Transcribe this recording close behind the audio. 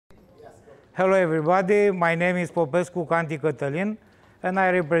Hello everybody, my name is Popescu Canti Cătălin and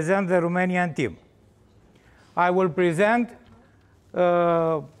I represent the Romanian team. I will present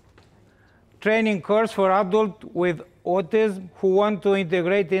a training course for adults with autism who want to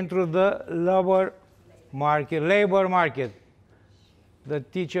integrate into the labor market. The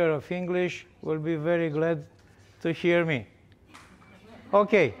teacher of English will be very glad to hear me.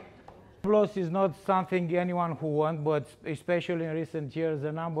 Okay. Loss is not something anyone who wants, but especially in recent years,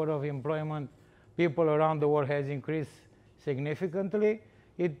 the number of employment people around the world has increased significantly.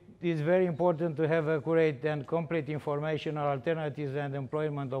 It is very important to have accurate and complete information on alternatives and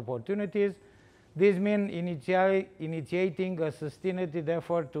employment opportunities. This means initiating a sustained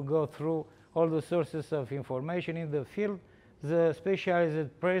effort to go through all the sources of information in the field, the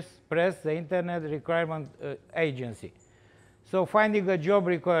specialized press, the internet requirement agency. So finding a job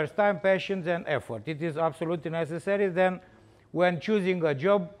requires time, patience, and effort. It is absolutely necessary. Then, when choosing a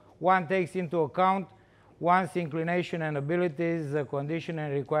job, one takes into account one's inclination and abilities, the condition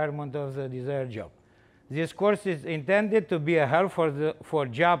and requirement of the desired job. This course is intended to be a help for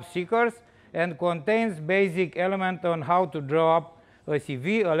job seekers and contains basic elements on how to draw up a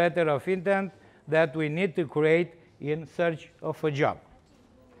CV, a letter of intent that we need to create in search of a job.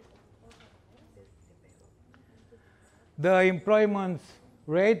 The employment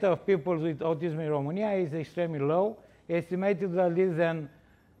rate of people with autism in Romania is extremely low, estimated at less than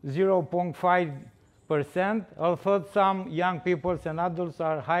 0.5%, although some young people and adults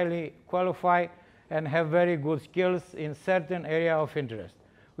are highly qualified and have very good skills in certain areas of interest.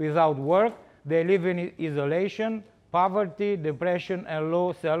 Without work, they live in isolation, poverty, depression, and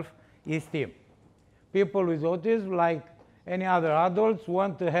low self-esteem. People with autism, like any other adults,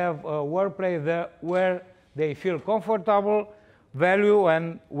 want to have a workplace where they feel comfortable, value,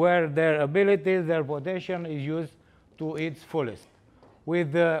 and where their abilities, their potential is used to its fullest.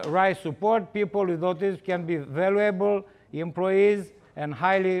 With the right support, people with autism can be valuable employees and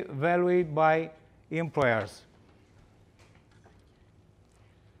highly valued by employers.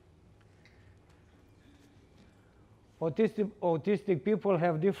 Autistic people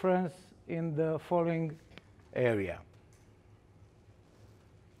have difference in the following area: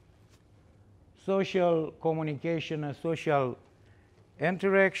 social communication and social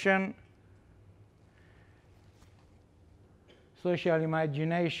interaction, social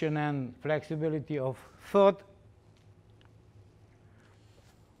imagination and flexibility of thought,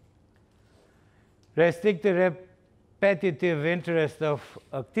 restricted repetitive interest of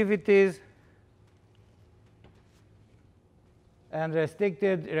activities, and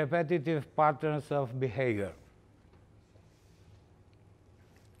restricted repetitive patterns of behavior.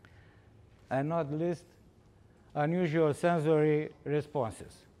 And not least, unusual sensory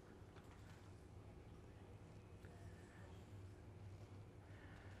responses.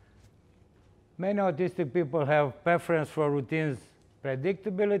 Many autistic people have preference for routines,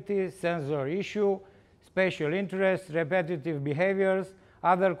 predictability, sensory issue, special interests, repetitive behaviors,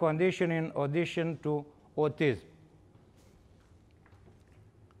 other conditions in addition to autism.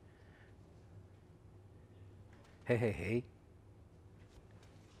 Hey.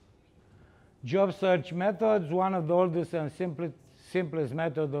 Job search methods. One of the oldest and simplest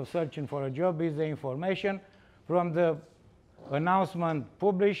methods of searching for a job is the information from the announcement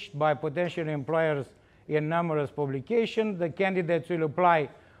published by potential employers in numerous publications. The candidates will apply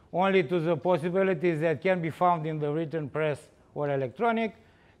only to the possibilities that can be found in the written press or electronic.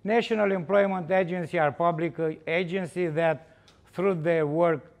 National employment agencies are public agencies that, through their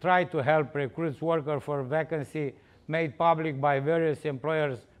work, try to help recruit workers for vacancies made public by various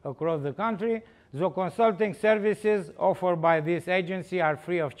employers across the country. The consulting services offered by this agency are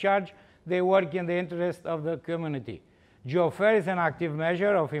free of charge. They work in the interest of the community. Job fair is an active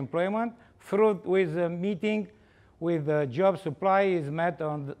measure of employment through which the meeting with the job supply is met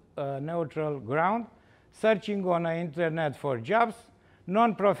on neutral ground. Searching on the internet for jobs.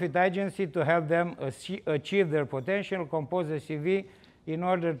 Non-profit agency to help them achieve their potential, compose a CV in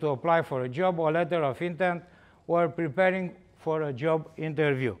order to apply for a job or letter of intent, or preparing for a job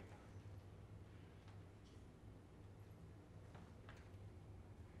interview.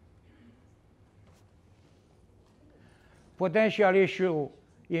 Potential issue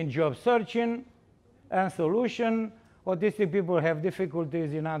in job searching and solution. Autistic people have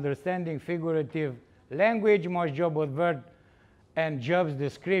difficulties in understanding figurative language. Most job adverts and jobs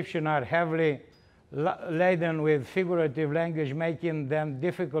description are heavily laden with figurative language, making them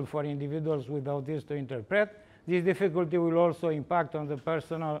difficult for individuals with autism to interpret. This difficulty will also impact on the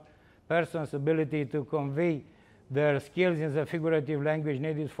person's ability to convey their skills in the figurative language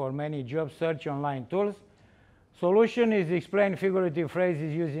needed for many job search online tools. Solution is explain figurative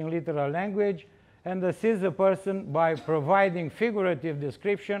phrases using literal language and assist the person by providing figurative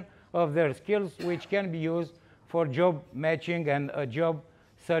description of their skills, which can be used for job matching and job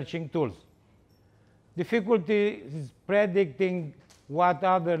searching tools. Difficulty is predicting what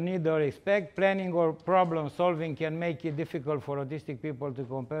others need or expect. Planning or problem solving can make it difficult for autistic people to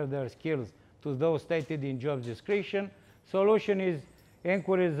compare their skills to those stated in job description. Solution is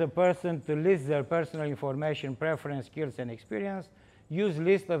encourage the person to list their personal information, preference, skills, and experience. Use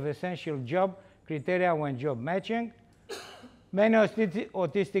list of essential job criteria when job matching. Many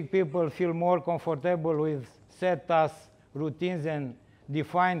autistic people feel more comfortable with set tasks, routines, and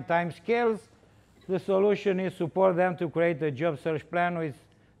defined time scales. The solution is support them to create a job search plan which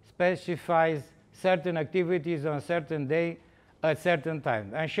specifies certain activities on a certain day at certain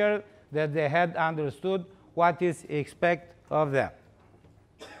time. Ensure that they had understood what is expected of them.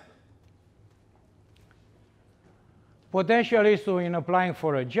 Potential issue in applying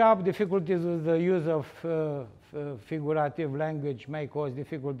for a job. Difficulties with the use of figurative language may cause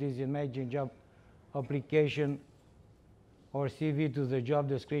difficulties in matching job application or CV to the job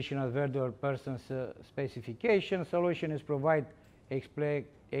description of the person's specification. Solution is provide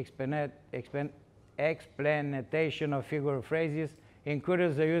explanation of figurative phrases,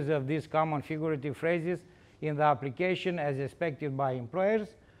 encourage the use of these common figurative phrases in the application as expected by employers.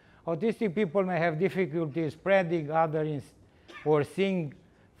 Autistic people may have difficulties spreading others or seeing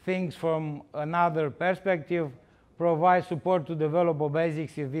things from another perspective. Provide support to develop a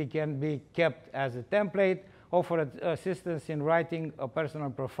basic CV can be kept as a template. Offer assistance in writing a personal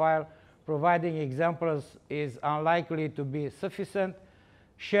profile. Providing examples is unlikely to be sufficient.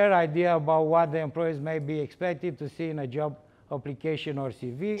 Share idea about what the employees may be expected to see in a job application or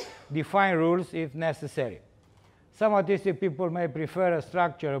CV. Define rules if necessary. Some autistic people may prefer a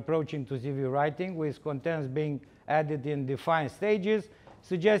structured approach to CV writing, with contents being added in defined stages.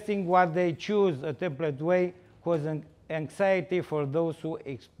 Suggesting what they choose a template way causes anxiety for those who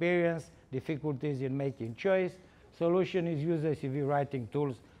experience difficulties in making choice. Solution is use the CV writing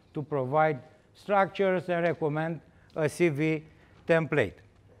tools to provide structures and recommend a CV template.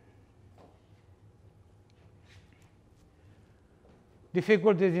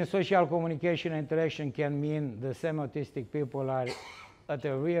 Difficulties in social communication and interaction can mean the same autistic people are at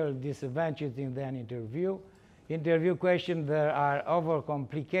a real disadvantage in an interview. Interview questions that are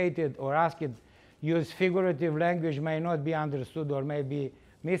overcomplicated or asked use figurative language may not be understood or may be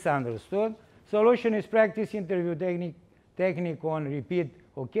misunderstood. Solution is practice interview technique on repeat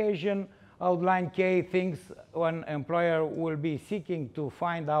occasion. Outline key things one employer will be seeking to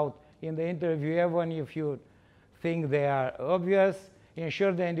find out in the interview, even if you think they are obvious.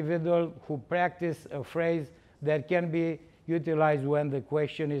 Ensure the individual who practice a phrase that can be utilized when the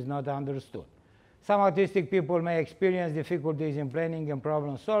question is not understood. Some autistic people may experience difficulties in planning and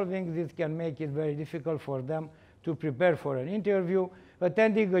problem solving. This can make it very difficult for them to prepare for an interview.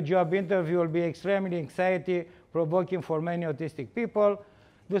 Attending a job interview will be extremely anxiety-provoking for many autistic people.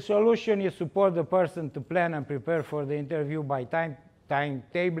 The solution is support the person to plan and prepare for the interview by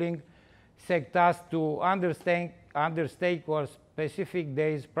timetabling, set tasks to undertake or specific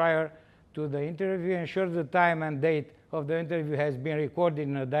days prior to the interview. Ensure the time and date of the interview has been recorded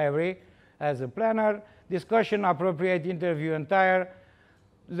in a diary as a planner. Discussion appropriate interview attire.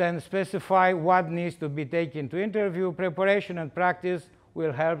 Then specify what needs to be taken to interview. Preparation and practice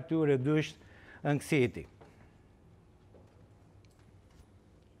will help to reduce anxiety.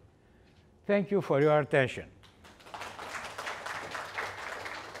 Thank you for your attention.